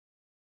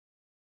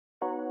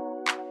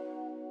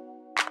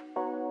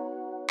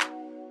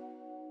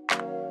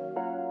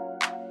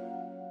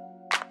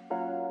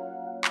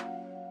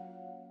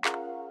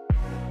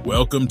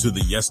Welcome to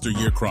the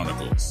Yesteryear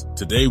Chronicles.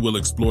 Today we'll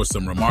explore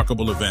some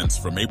remarkable events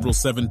from April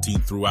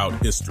 17th throughout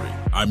history.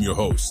 I'm your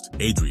host,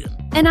 Adrian.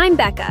 And I'm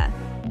Becca.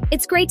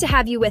 It's great to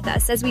have you with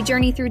us as we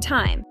journey through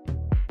time.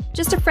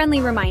 Just a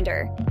friendly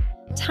reminder,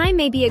 time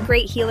may be a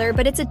great healer,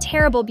 but it's a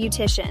terrible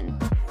beautician.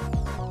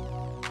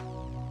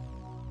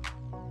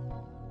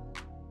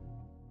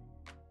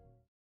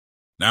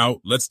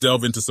 Now, let's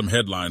delve into some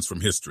headlines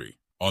from history.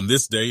 On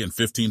this day in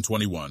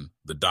 1521,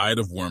 the Diet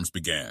of Worms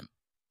began.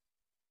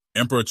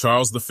 Emperor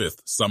Charles V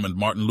summoned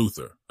Martin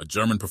Luther, a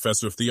German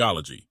professor of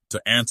theology,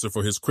 to answer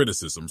for his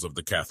criticisms of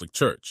the Catholic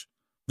Church.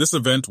 This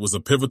event was a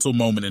pivotal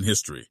moment in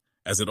history,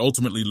 as it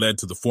ultimately led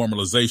to the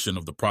formalization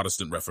of the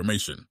Protestant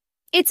Reformation.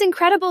 It's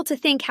incredible to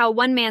think how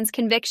one man's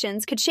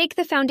convictions could shake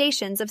the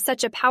foundations of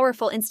such a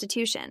powerful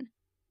institution.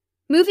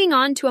 Moving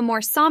on to a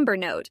more somber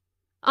note,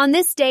 on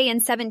this day in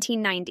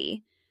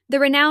 1790, the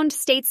renowned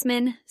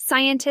statesman,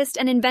 scientist,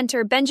 and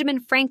inventor Benjamin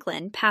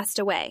Franklin passed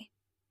away.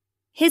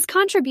 His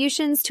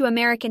contributions to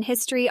American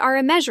history are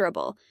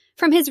immeasurable,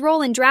 from his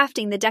role in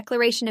drafting the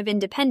Declaration of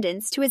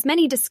Independence to his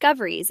many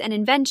discoveries and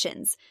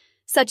inventions,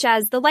 such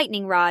as the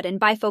lightning rod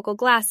and bifocal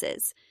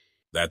glasses.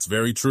 That's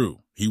very true.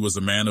 He was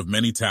a man of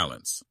many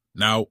talents.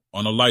 Now,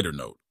 on a lighter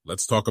note,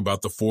 let's talk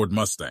about the Ford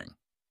Mustang.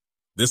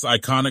 This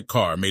iconic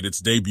car made its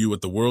debut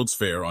at the World's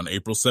Fair on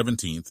April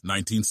 17,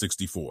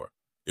 1964.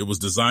 It was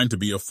designed to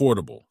be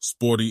affordable,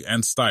 sporty,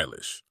 and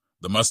stylish.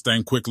 The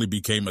Mustang quickly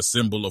became a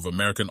symbol of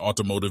American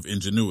automotive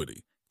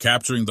ingenuity,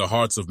 capturing the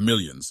hearts of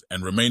millions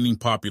and remaining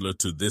popular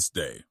to this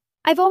day.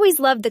 I've always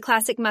loved the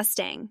classic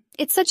Mustang.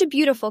 It's such a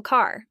beautiful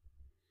car.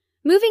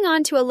 Moving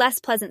on to a less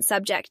pleasant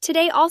subject,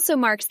 today also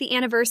marks the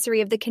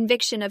anniversary of the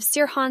conviction of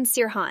Sirhan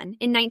Sirhan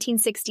in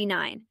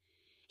 1969.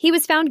 He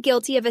was found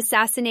guilty of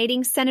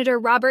assassinating Senator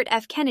Robert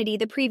F. Kennedy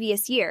the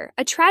previous year,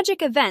 a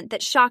tragic event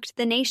that shocked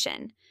the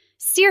nation.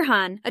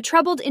 Sirhan, a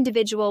troubled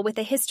individual with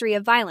a history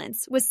of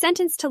violence, was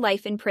sentenced to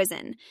life in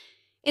prison.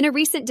 In a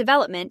recent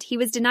development, he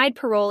was denied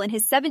parole in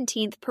his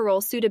 17th parole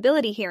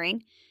suitability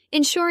hearing,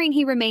 ensuring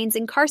he remains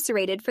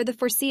incarcerated for the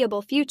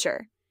foreseeable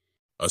future.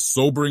 A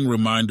sobering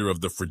reminder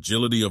of the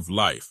fragility of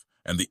life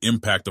and the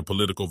impact of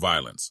political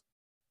violence.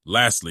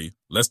 Lastly,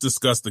 let's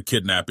discuss the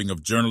kidnapping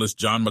of journalist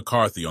John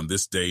McCarthy on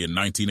this day in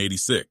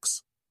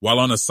 1986. While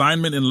on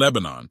assignment in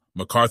Lebanon,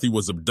 McCarthy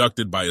was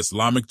abducted by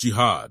Islamic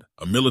Jihad,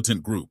 a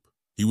militant group.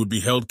 He would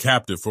be held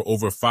captive for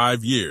over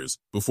 5 years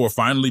before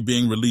finally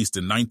being released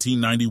in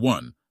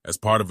 1991 as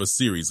part of a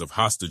series of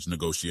hostage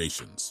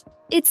negotiations.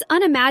 It's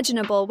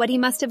unimaginable what he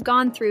must have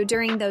gone through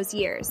during those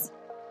years.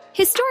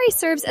 His story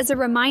serves as a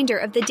reminder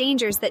of the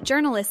dangers that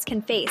journalists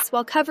can face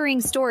while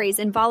covering stories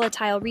in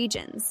volatile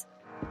regions.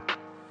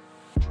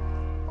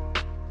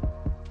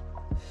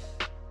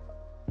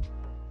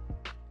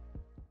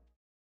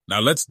 Now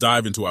let's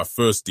dive into our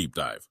first deep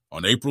dive.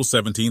 On April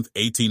 17,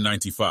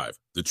 1895,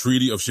 the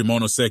Treaty of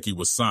Shimonoseki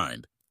was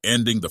signed,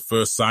 ending the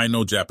First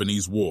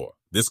Sino-Japanese War.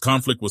 This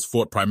conflict was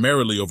fought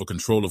primarily over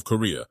control of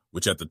Korea,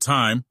 which at the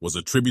time was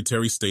a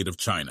tributary state of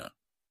China.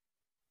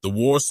 The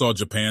war saw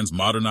Japan's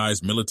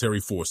modernized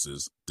military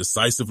forces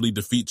decisively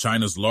defeat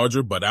China's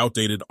larger but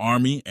outdated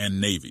army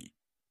and navy.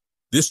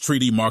 This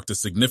treaty marked a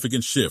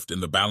significant shift in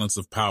the balance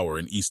of power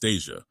in East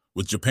Asia,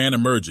 with Japan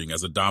emerging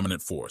as a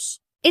dominant force.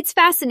 It's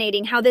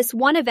fascinating how this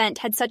one event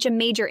had such a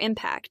major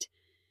impact.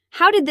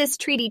 How did this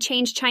treaty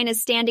change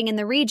China's standing in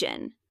the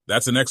region?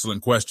 That's an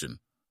excellent question.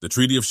 The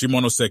Treaty of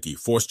Shimonoseki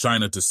forced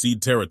China to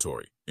cede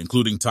territory,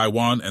 including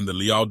Taiwan and the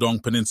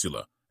Liaodong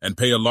Peninsula, and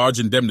pay a large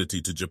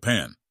indemnity to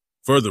Japan.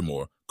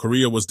 Furthermore,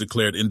 Korea was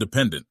declared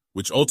independent,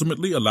 which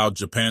ultimately allowed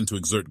Japan to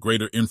exert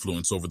greater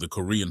influence over the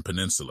Korean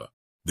peninsula.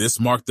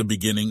 This marked the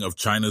beginning of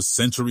China's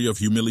century of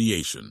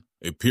humiliation,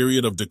 a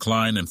period of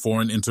decline and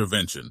foreign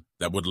intervention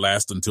that would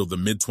last until the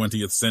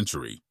mid-20th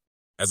century.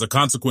 As a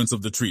consequence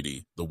of the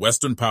treaty, the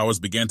Western powers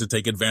began to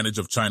take advantage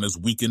of China's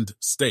weakened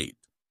state.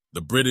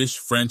 The British,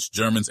 French,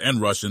 Germans, and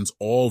Russians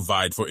all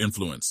vied for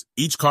influence,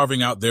 each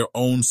carving out their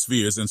own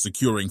spheres and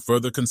securing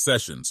further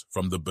concessions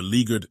from the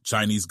beleaguered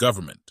Chinese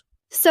government.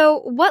 So,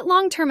 what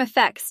long-term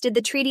effects did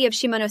the Treaty of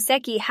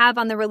Shimonoseki have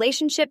on the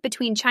relationship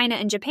between China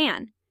and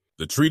Japan?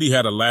 The treaty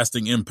had a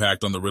lasting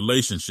impact on the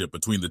relationship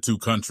between the two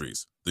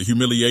countries. The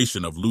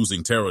humiliation of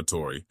losing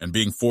territory and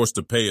being forced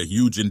to pay a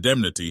huge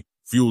indemnity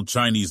fueled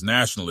Chinese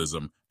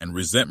nationalism and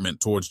resentment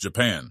towards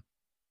Japan.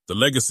 The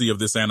legacy of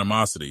this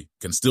animosity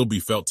can still be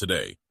felt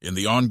today in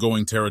the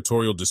ongoing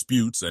territorial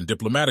disputes and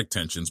diplomatic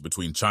tensions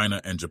between China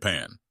and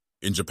Japan.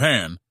 In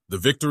Japan, the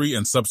victory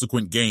and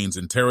subsequent gains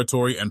in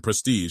territory and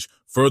prestige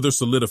further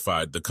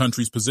solidified the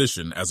country's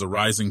position as a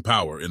rising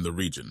power in the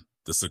region.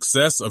 The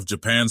success of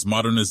Japan's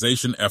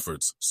modernization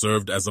efforts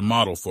served as a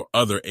model for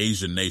other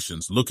Asian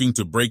nations looking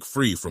to break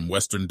free from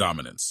Western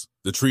dominance.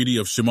 The Treaty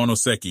of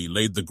Shimonoseki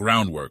laid the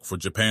groundwork for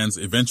Japan's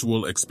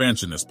eventual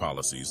expansionist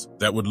policies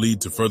that would lead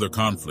to further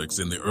conflicts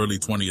in the early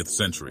 20th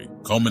century,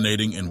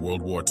 culminating in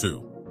World War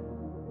II.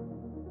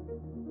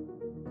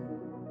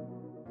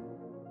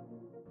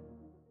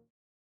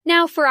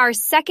 Now for our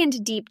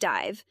second deep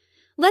dive,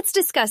 let's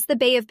discuss the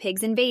Bay of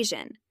Pigs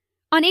invasion.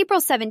 On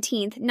April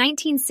 17,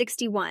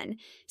 1961,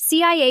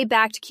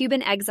 CIA-backed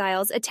Cuban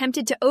exiles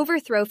attempted to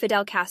overthrow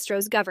Fidel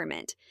Castro's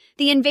government.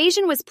 The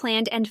invasion was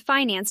planned and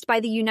financed by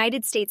the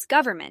United States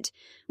government,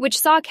 which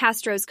saw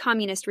Castro's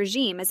communist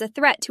regime as a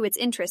threat to its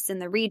interests in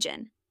the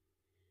region.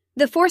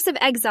 The force of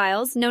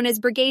exiles, known as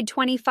Brigade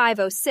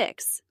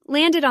 2506,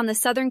 landed on the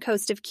southern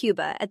coast of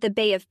Cuba at the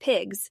Bay of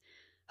Pigs,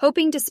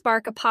 hoping to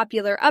spark a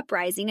popular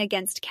uprising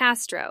against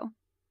Castro.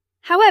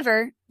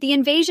 However, the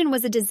invasion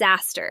was a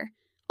disaster,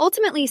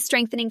 ultimately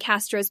strengthening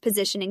Castro's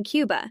position in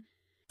Cuba.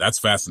 That's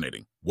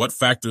fascinating. What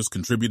factors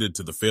contributed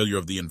to the failure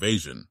of the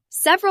invasion?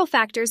 Several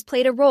factors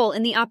played a role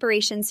in the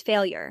operation's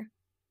failure.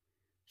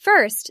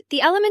 First,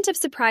 the element of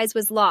surprise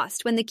was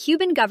lost when the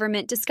Cuban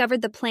government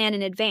discovered the plan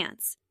in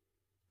advance.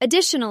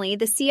 Additionally,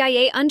 the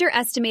CIA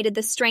underestimated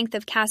the strength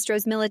of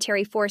Castro's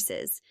military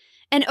forces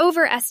and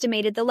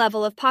overestimated the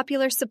level of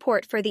popular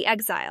support for the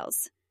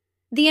exiles.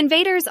 The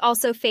invaders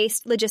also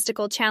faced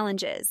logistical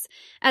challenges,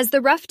 as the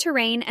rough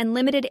terrain and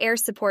limited air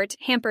support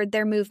hampered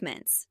their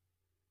movements.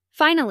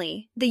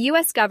 Finally, the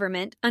U.S.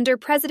 government, under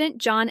President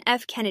John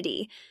F.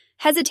 Kennedy,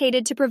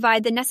 hesitated to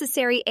provide the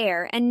necessary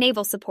air and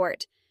naval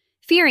support,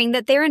 fearing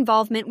that their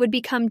involvement would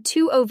become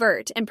too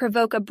overt and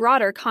provoke a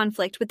broader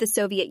conflict with the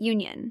Soviet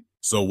Union.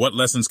 So what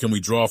lessons can we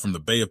draw from the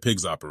Bay of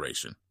Pigs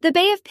operation? The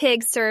Bay of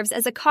Pigs serves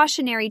as a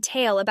cautionary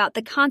tale about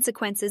the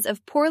consequences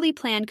of poorly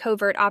planned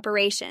covert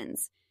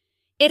operations.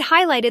 It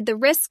highlighted the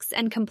risks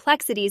and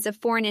complexities of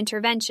foreign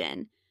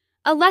intervention,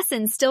 a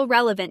lesson still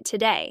relevant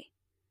today.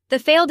 The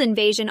failed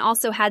invasion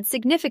also had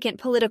significant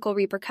political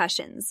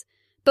repercussions,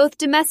 both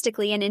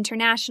domestically and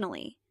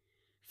internationally.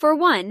 For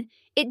one,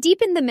 it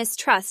deepened the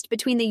mistrust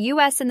between the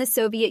U.S. and the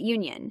Soviet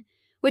Union,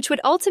 which would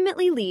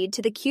ultimately lead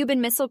to the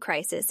Cuban Missile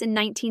Crisis in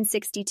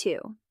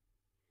 1962.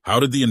 How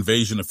did the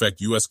invasion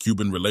affect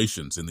U.S.-Cuban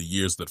relations in the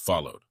years that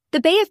followed? The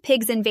Bay of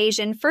Pigs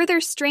invasion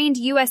further strained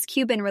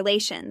U.S.-Cuban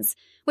relations,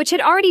 which had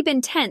already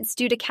been tense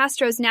due to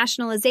Castro's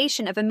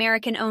nationalization of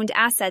American-owned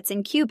assets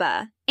in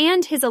Cuba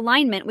and his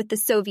alignment with the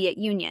Soviet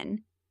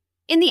Union.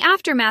 In the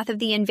aftermath of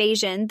the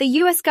invasion, the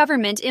U.S.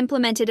 government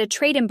implemented a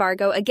trade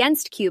embargo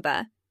against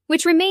Cuba,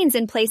 which remains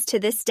in place to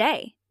this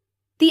day.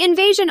 The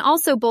invasion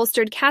also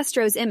bolstered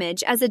Castro's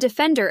image as a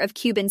defender of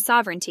Cuban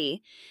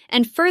sovereignty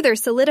and further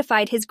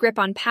solidified his grip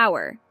on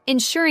power,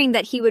 ensuring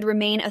that he would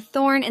remain a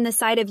thorn in the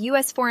side of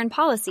U.S. foreign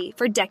policy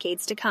for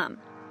decades to come.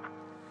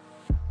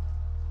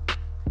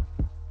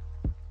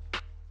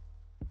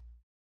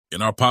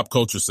 In our pop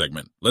culture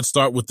segment, let's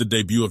start with the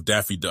debut of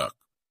Daffy Duck.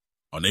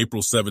 On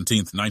April 17,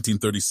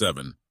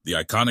 1937, the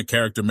iconic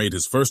character made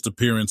his first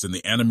appearance in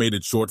the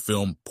animated short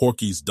film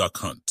Porky's Duck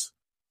Hunt.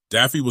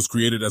 Daffy was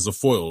created as a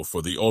foil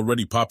for the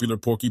already popular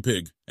Porky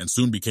Pig and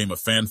soon became a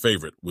fan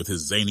favorite with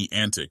his zany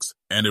antics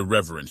and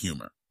irreverent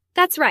humor.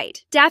 That's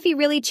right, Daffy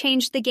really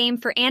changed the game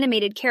for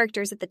animated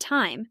characters at the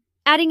time,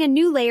 adding a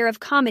new layer of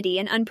comedy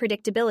and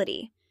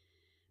unpredictability.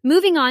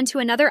 Moving on to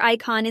another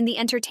icon in the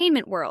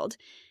entertainment world,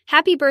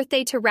 happy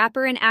birthday to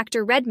rapper and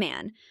actor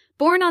Redman,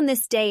 born on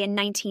this day in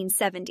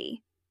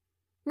 1970.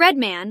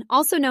 Redman,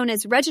 also known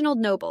as Reginald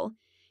Noble,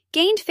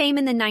 gained fame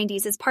in the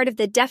 90s as part of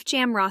the Def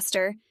Jam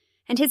roster,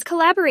 and his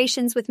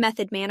collaborations with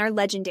Method Man are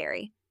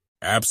legendary.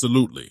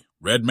 Absolutely.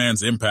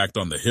 Redman's impact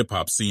on the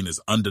hip-hop scene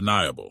is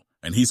undeniable,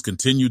 and he's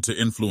continued to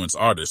influence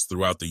artists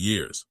throughout the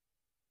years.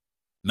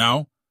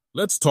 Now,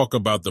 let's talk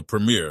about the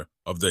premiere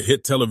of the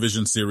hit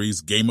television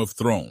series Game of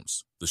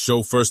Thrones. The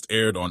show first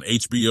aired on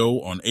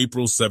HBO on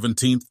April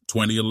 17,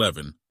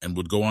 2011, and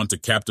would go on to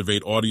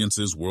captivate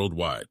audiences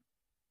worldwide.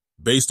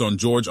 Based on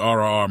George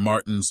R.R.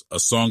 Martin's A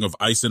Song of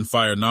Ice and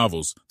Fire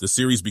novels, the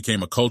series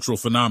became a cultural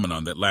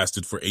phenomenon that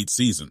lasted for 8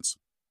 seasons.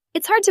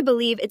 It's hard to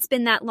believe it's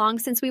been that long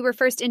since we were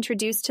first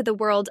introduced to the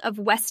world of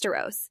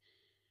Westeros.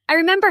 I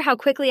remember how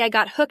quickly I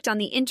got hooked on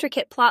the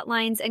intricate plot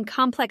lines and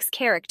complex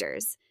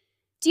characters.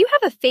 Do you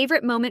have a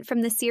favorite moment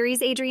from the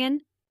series,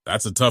 Adrian?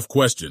 That's a tough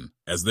question,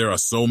 as there are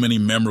so many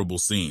memorable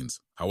scenes.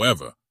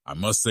 However, I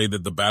must say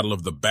that the Battle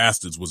of the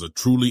Bastards was a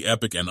truly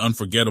epic and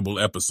unforgettable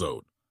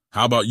episode.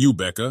 How about you,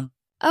 Becca?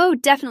 Oh,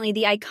 definitely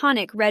the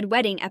iconic Red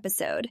Wedding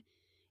episode.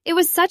 It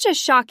was such a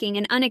shocking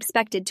and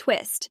unexpected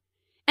twist,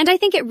 and I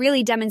think it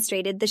really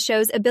demonstrated the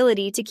show's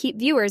ability to keep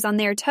viewers on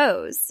their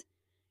toes.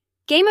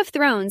 Game of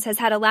Thrones has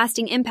had a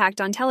lasting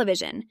impact on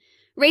television,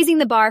 raising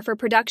the bar for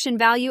production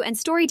value and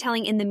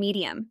storytelling in the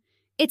medium.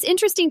 It's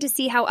interesting to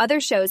see how other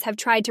shows have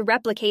tried to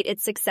replicate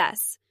its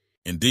success.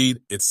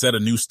 Indeed, it set a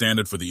new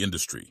standard for the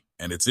industry,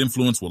 and its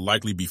influence will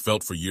likely be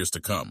felt for years to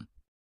come.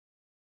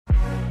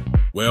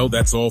 Well,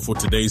 that's all for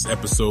today's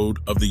episode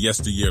of the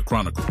Yesteryear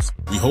Chronicles.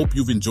 We hope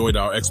you've enjoyed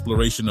our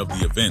exploration of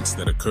the events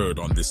that occurred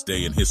on this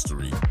day in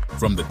history.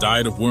 From the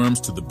Diet of Worms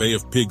to the Bay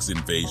of Pigs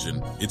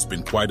invasion, it's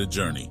been quite a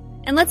journey.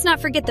 And let's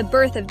not forget the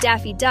birth of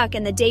Daffy Duck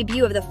and the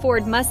debut of the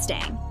Ford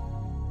Mustang.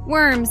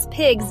 Worms,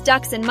 pigs,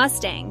 ducks, and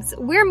mustangs.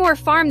 We're more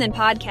farm than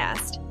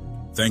podcast.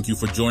 Thank you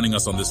for joining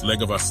us on this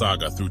leg of our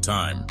saga through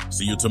time.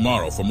 See you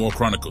tomorrow for more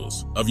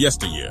Chronicles of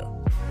Yesteryear.